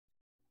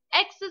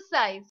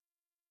Exercise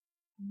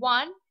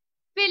 1.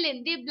 Fill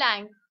in the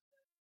blanks.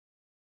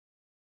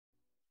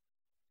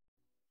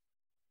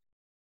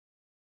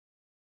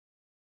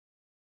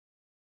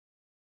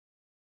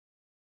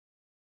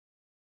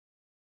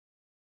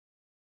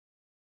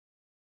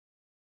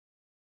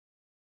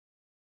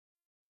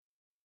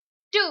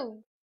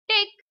 Two.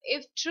 Tick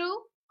if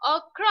true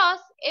or cross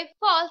if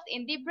false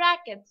in the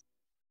brackets.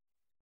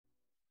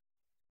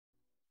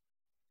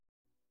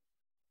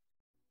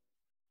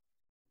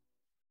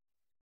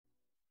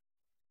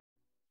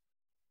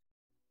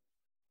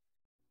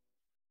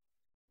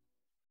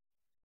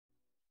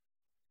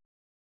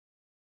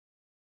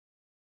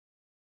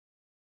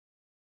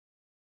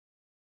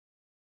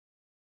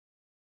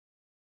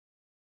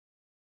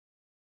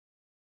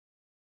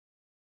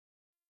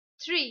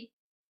 3.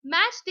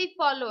 Match the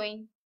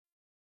following.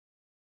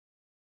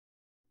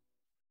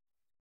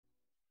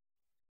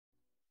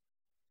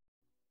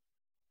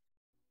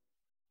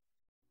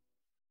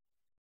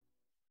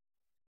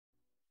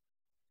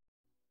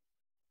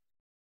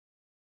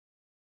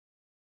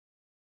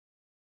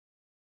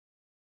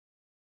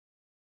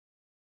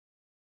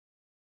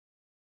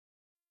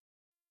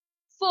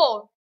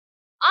 4.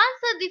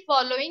 Answer the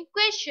following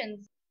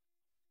questions.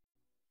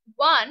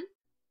 1.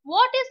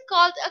 What is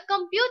called a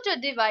computer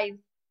device?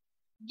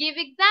 Give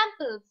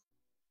examples.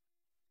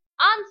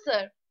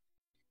 Answer.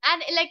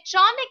 An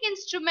electronic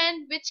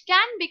instrument which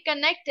can be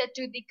connected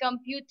to the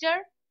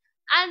computer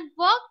and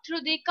work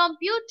through the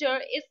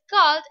computer is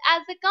called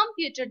as a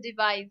computer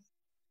device.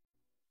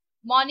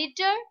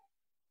 Monitor,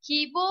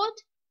 keyboard,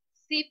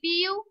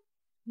 CPU,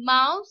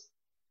 mouse,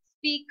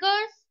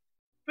 speakers,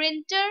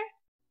 printer,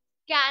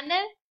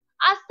 scanner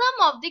are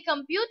some of the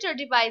computer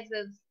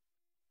devices.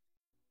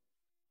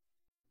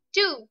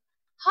 2.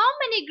 How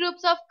many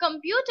groups of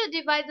computer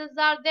devices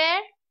are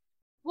there?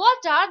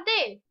 What are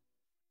they?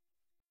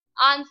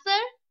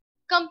 Answer.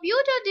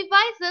 Computer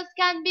devices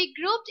can be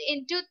grouped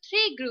into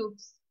 3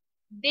 groups.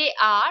 They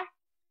are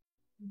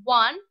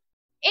 1.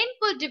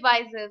 Input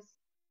devices,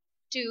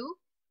 2.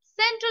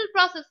 Central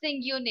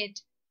processing unit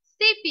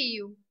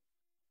CPU,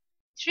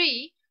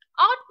 3.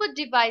 Output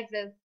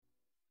devices.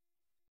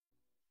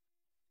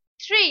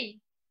 3.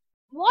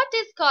 What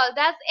is called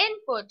as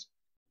input?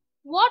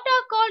 What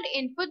are called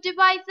input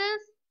devices?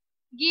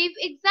 Give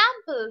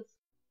examples.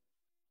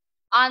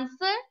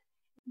 Answer.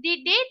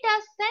 The data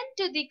sent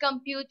to the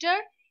computer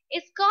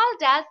is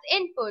called as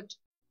input.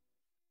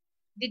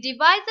 The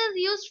devices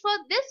used for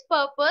this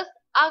purpose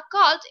are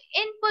called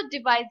input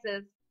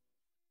devices.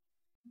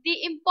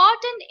 The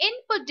important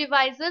input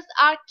devices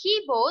are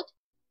keyboard,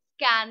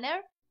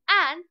 scanner,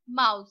 and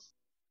mouse.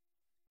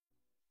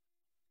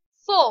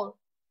 4.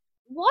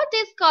 What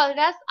is called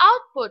as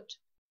output?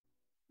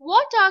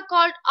 What are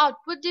called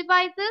output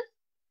devices?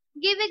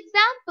 Give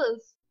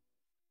examples.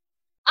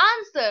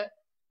 Answer.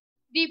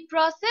 The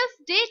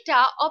processed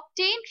data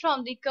obtained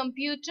from the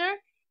computer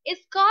is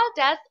called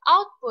as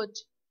output.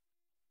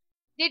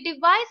 The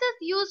devices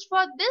used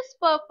for this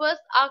purpose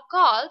are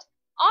called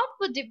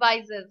output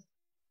devices.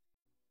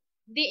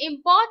 The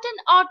important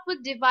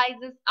output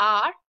devices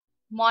are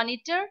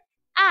monitor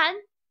and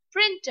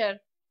printer.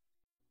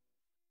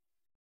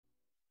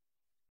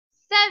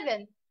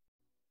 7.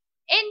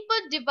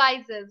 Input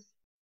devices.